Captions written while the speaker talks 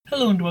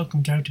Hello and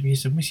welcome to How to Be a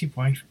Submissive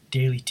Wife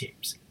Daily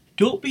Tips.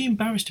 Don't be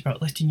embarrassed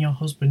about letting your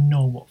husband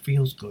know what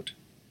feels good.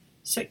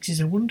 Sex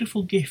is a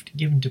wonderful gift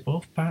given to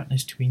both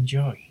partners to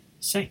enjoy.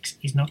 Sex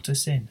is not a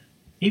sin.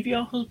 If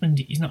your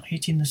husband is not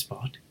hitting the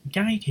spot,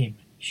 guide him,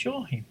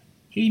 show him.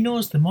 He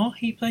knows the more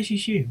he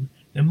pleasures you,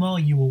 the more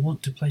you will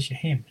want to pleasure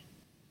him.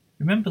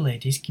 Remember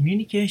ladies,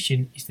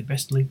 communication is the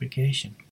best lubrication.